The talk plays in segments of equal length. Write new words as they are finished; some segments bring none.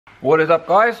What is up,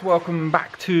 guys? Welcome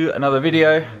back to another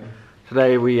video.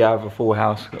 Today we have a full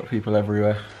house, got people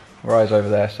everywhere. Rye's over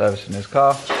there servicing his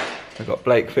car. We've got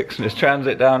Blake fixing his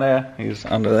Transit down there. He's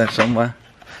under there somewhere.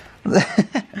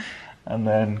 And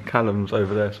then Callum's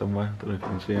over there somewhere. Don't know if you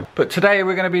can see him. But today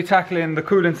we're going to be tackling the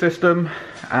cooling system,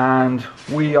 and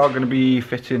we are going to be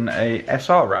fitting a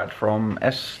SR rad from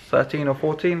S13 or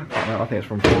 14. I can't remember, I think it's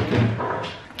from 14.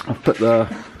 I've put the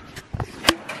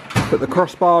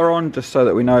crossbar on just so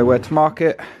that we know where to mark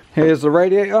it. Here's the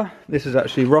radiator. This is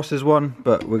actually Ross's one,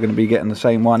 but we're going to be getting the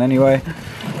same one anyway.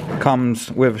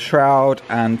 Comes with a shroud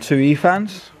and 2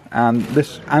 E-fans, and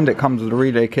it comes with a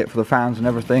relay kit for the fans and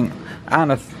everything,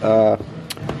 and a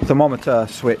thermometer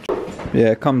switch.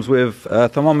 Yeah, it comes with a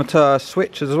thermometer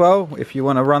switch as well if you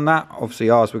want to run that. Obviously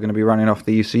ours we're going to be running off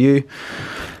the ECU,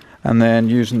 and then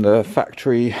using the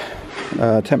factory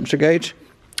temperature gauge.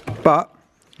 But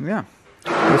yeah,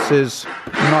 this is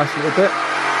a nice little bit.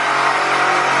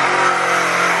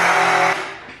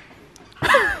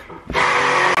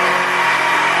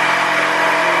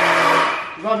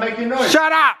 Is that making noise?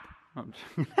 Shut up!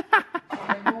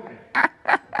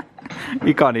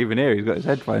 You can't even hear, he's got his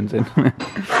headphones in.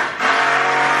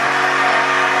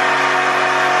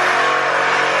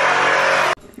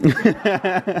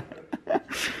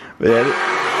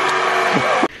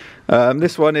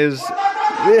 This one is...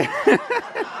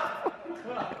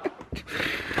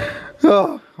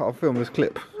 Oh, I'll film this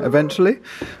clip eventually.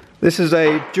 This is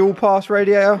a dual pass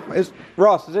radiator.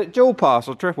 Ross, is it dual pass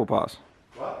or triple pass?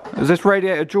 What? Is this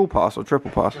radiator dual pass or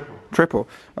triple pass? Triple.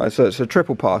 Right, so it's a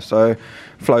triple pass, so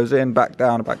flows in, back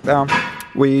down, and back down.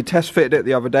 We test fitted it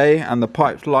the other day and the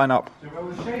pipes line up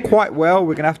quite well.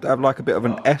 We're going to have like a bit of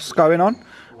an S going on,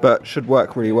 but should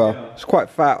work really well. It's quite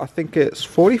fat. I think it's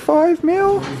 45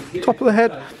 mil, top of the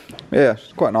head. Yeah,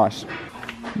 it's quite nice.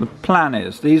 The plan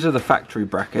is, these are the factory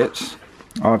brackets.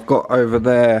 I've got over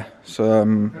there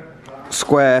some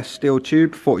square steel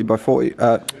tube, 40 by 40,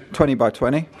 20 by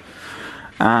 20.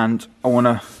 And I want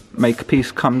to make a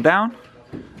piece come down,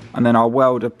 and then I'll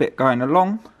weld a bit going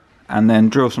along, and then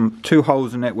drill 2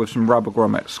 holes in it with some rubber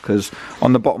grommets, because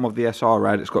on the bottom of the SR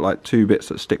rad it's got like 2 bits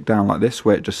that stick down like this,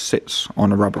 where it just sits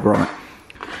on a rubber grommet.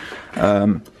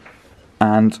 And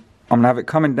I'm going to have it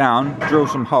coming down, drill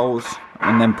some holes,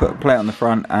 and then put a plate on the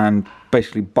front and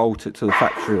basically bolt it to the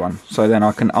factory one, so then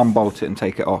I can unbolt it and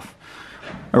take it off.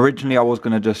 Originally I was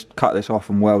going to just cut this off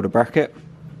and weld a bracket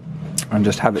and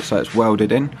just have it so it's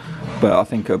welded in, but I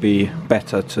think it'll be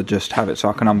better to just have it so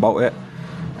I can unbolt it.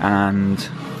 And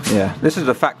yeah, this is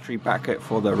a factory bracket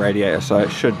for the radiator, so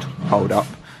it should hold up.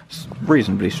 It's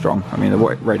reasonably strong. I mean, the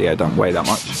radiator don't weigh that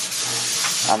much.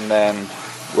 And then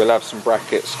we'll have some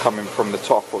brackets coming from the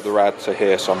top of the rad to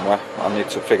here somewhere. I need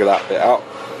to figure that bit out.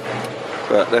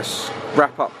 But let's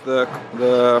wrap up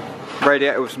the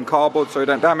radiator with some cardboard so we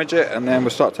don't damage it, and then we'll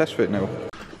start test fitting it.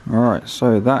 Alright,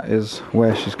 so that is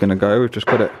where she's going to go. We've just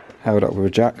got it held up with a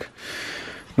jack.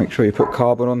 Make sure you put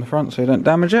cardboard on the front so you don't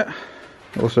damage it.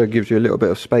 It also gives you a little bit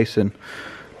of spacing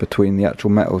between the actual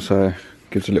metal, so it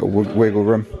gives a little wiggle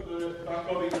room.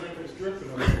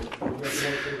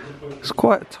 It's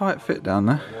quite a tight fit down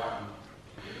there.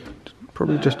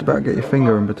 Probably just about get your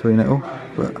finger in between it all,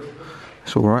 but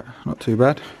it's alright, not too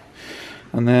bad.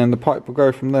 And then the pipe will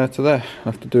go from there to there. I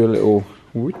have to do a little,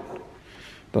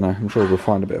 don't know, I'm sure we'll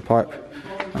find a bit of pipe.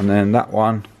 And then that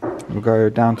one will go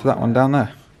down to that one down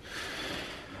there.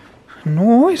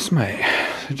 Nice, mate.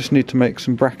 So just need to make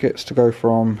some brackets to go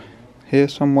from here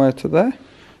somewhere to there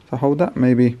to hold that.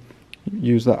 Maybe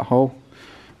use that hole.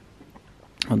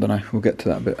 I don't know, we'll get to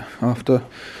that bit after.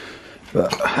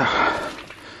 But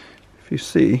if you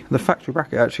see, the factory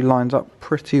bracket actually lines up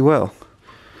pretty well.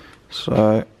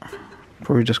 So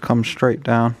probably just come straight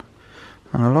down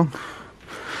and along.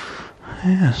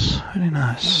 Yes, very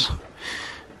nice.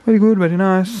 Very good, very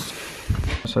nice.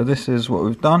 So this is what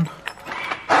we've done.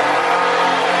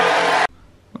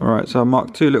 Alright, so I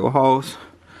marked 2 little holes.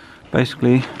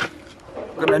 Basically,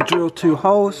 I'm going to drill 2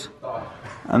 holes,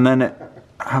 and then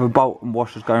have a bolt and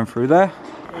washers going through there.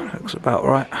 Looks about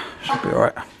right, should be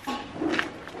alright.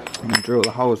 I'm going to drill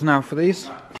the holes now for these.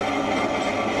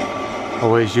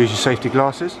 Always use your safety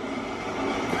glasses.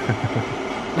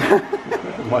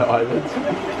 My eyelids.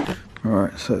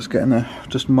 Alright, so it's getting there.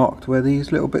 Just marked where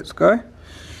these little bits go.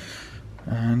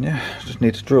 And yeah, just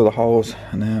need to drill the holes,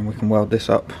 and then we can weld this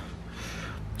up.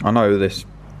 I know this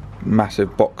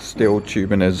massive box steel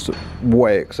tubing is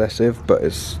way excessive, but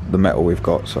it's the metal we've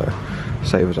got, so it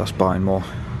saves us buying more.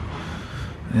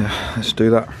 Yeah, let's do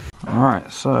that.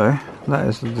 Alright, so that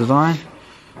is the design.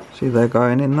 See, they're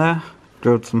going in there.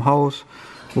 Drilled some holes.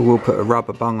 We will put a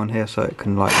rubber bung on here so it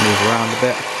can like move around a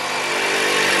bit.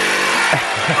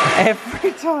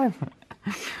 Every time.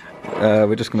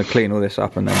 We're just going to clean all this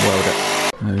up and then weld it.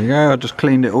 There we go, I just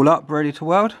cleaned it all up, ready to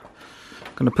weld.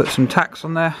 Going to put some tacks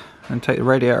on there and take the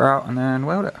radiator out and then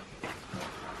weld it.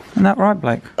 Isn't that right,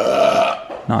 Blake?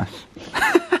 Nice.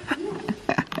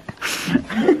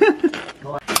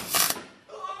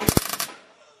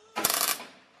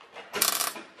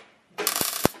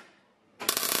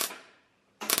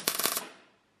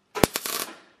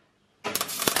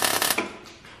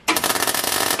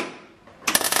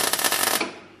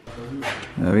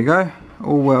 There we go,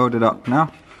 all welded up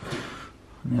now.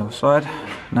 On the other side.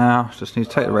 Now, just need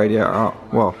to take the radiator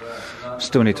out. Well,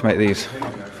 still need to make these.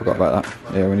 Forgot about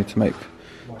that. Yeah, we need to make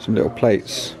some little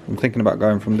plates. I'm thinking about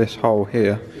going from this hole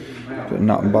here, put a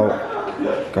nut and bolt,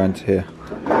 going to here.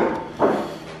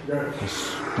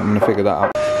 I'm going to figure that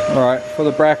out. Alright, for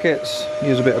the brackets,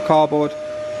 use a bit of cardboard.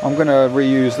 I'm going to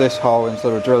reuse this hole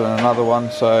instead of drilling another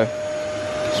one, so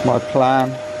it's my plan.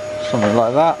 Something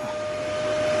like that.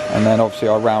 And then obviously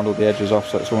I'll round all the edges off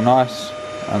so it's all nice.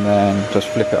 And then just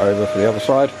flip it over for the other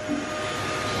side.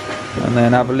 And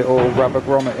then have a little rubber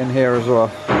grommet in here as well.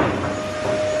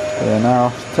 Yeah,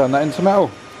 now turn that into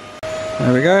metal.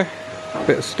 There we go.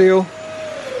 Bit of steel.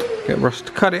 Get Russ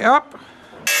to cut it up.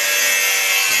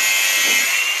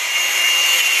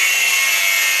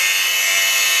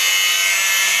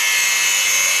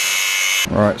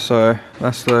 Right, so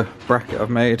that's the bracket I've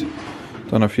made.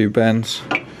 Done a few bends.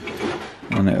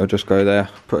 And it'll just go there.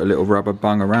 Put a little rubber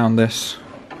bung around this.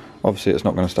 Obviously it's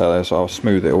not going to stay there, so I'll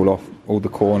smooth it all off. All the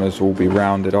corners will be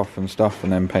rounded off and stuff,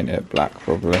 and then paint it black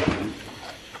probably.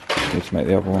 Need to make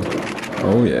the other one.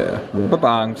 Oh yeah, rubber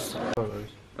bangs.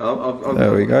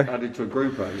 There we go. Added to a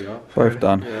group earlier. Both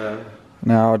done. Yeah.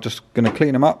 Now I'm just going to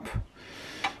clean them up,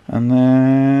 and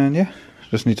then yeah,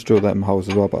 just need to drill them holes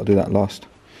as well, but I'll do that last.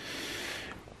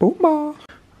 Boom!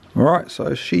 Alright,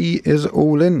 so she is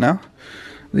all in now.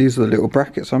 These are the little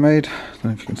brackets I made. I don't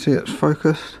know if you can see it's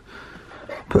focused.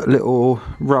 Put little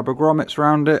rubber grommets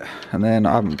around it, and then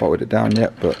I haven't bolted it down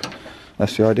yet, but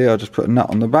that's the idea. I'll just put a nut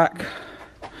on the back,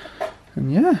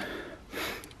 and yeah,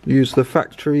 use the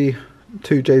factory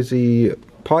 2JZ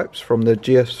pipes from the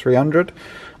GS300.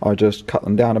 I just cut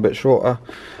them down a bit shorter,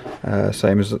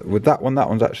 same as with that one. That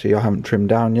one's actually I haven't trimmed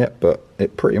down yet, but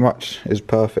it pretty much is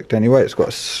perfect anyway. It's got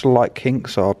a slight kink,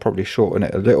 so I'll probably shorten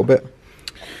it a little bit.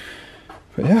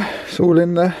 But yeah, it's all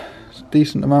in there. It's a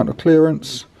decent amount of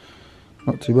clearance.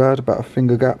 Not too bad, about a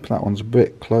finger gap. That one's a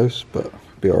bit close, but it'll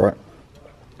be alright.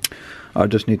 I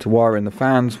just need to wire in the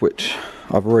fans, which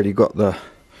I've already got I've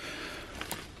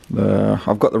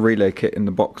got the relay kit in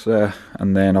the box there,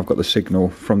 and then I've got the signal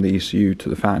from the ECU to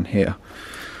the fan here.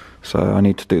 So I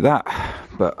need to do that,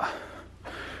 but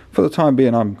for the time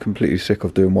being I'm completely sick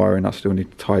of doing wiring. I still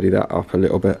need to tidy that up a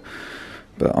little bit,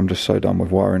 but I'm just so done with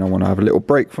wiring. I want to have a little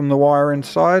break from the wiring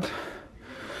side.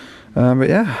 But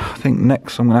yeah, I think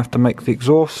next I'm going to have to make the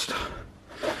exhaust.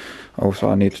 Also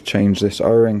I need to change this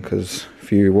O-ring, because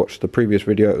if you watched the previous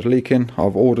video it was leaking.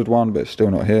 I've ordered one but it's still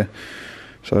not here.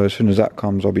 So as soon as that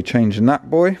comes I'll be changing that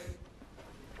boy.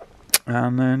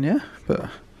 And then yeah, but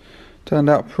turned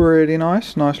out pretty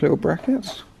nice. Nice little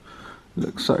brackets.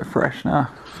 Looks so fresh now.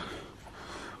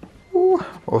 Ooh.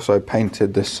 Also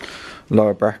painted this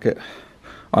lower bracket.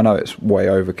 I know it's way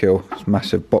overkill. It's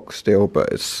massive box steel,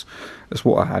 but it's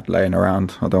what I had laying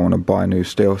around. I don't want to buy new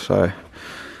steel, so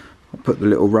I put the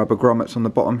little rubber grommets on the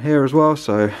bottom here as well,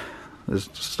 so this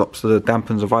stops the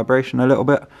dampens the vibration a little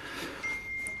bit.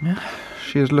 Yeah,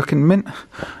 she is looking mint.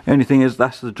 The only thing is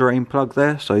that's the drain plug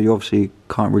there, so you obviously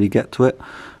can't really get to it,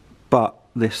 but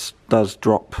this does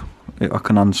drop. I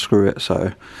can unscrew it,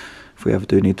 so if we ever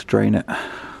do need to drain it,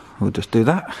 we'll just do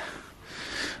that.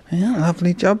 Yeah,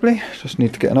 lovely jubbly. Just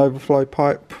need to get an overflow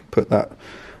pipe, put that,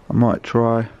 I might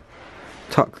try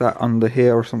tuck that under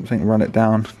here or something, run it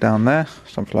down there,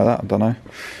 something like that, I don't know.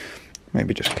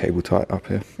 Maybe just cable tie it up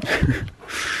here.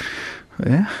 But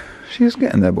yeah, she's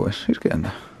getting there, boys, she's getting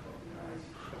there.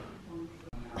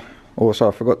 Also,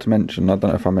 I forgot to mention, I don't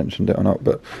know if I mentioned it or not,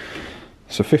 but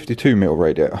it's a 52mm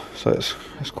radiator, so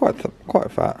it's quite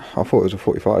fat. I thought it was a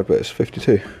 45, but it's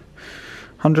 52.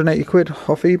 180 quid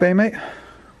off eBay, mate.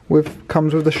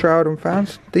 Comes with the shroud and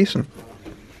fans, decent.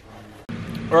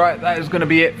 Alright, that is going to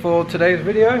be it for today's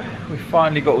video. We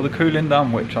finally got all the cooling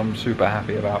done, which I'm super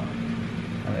happy about.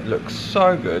 And it looks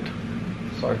so good,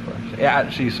 so fresh. It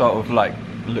actually sort of like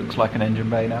looks like an engine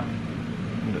bay now.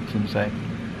 It looks insane.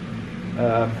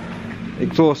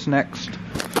 Exhaust next.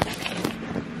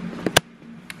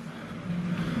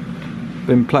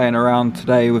 Been playing around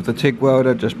today with the TIG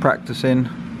welder, just practicing.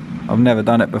 I've never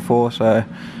done it before, so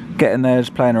getting there,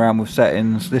 just playing around with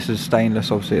settings. This is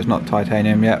stainless, obviously it's not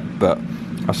titanium yet, but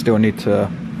I still need to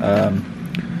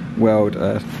weld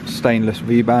a stainless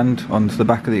V-band onto the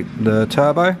back of the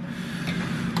turbo.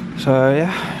 So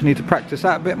yeah, I need to practice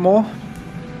that a bit more.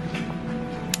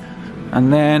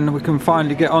 And then we can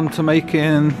finally get on to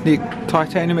making the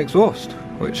titanium exhaust,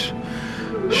 which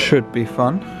should be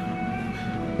fun.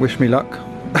 Wish me luck.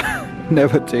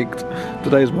 Never tigged.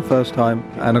 Today's my first time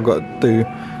and I've got to do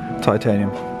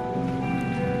titanium.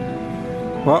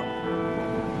 What?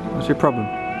 What's your problem?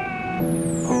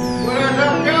 What's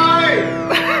up, guys?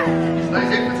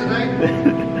 That's it for today.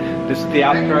 This is the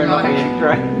outro, not the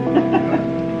intro.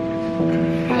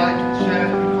 Like, share,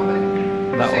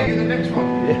 comment. That See one. you in the next one.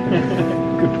 Yeah.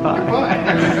 Goodbye.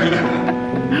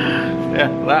 Yeah,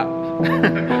 that.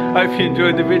 Hope you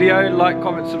enjoyed the video. Like,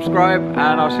 comment, subscribe, and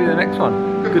I'll see you in the next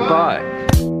one. Goodbye.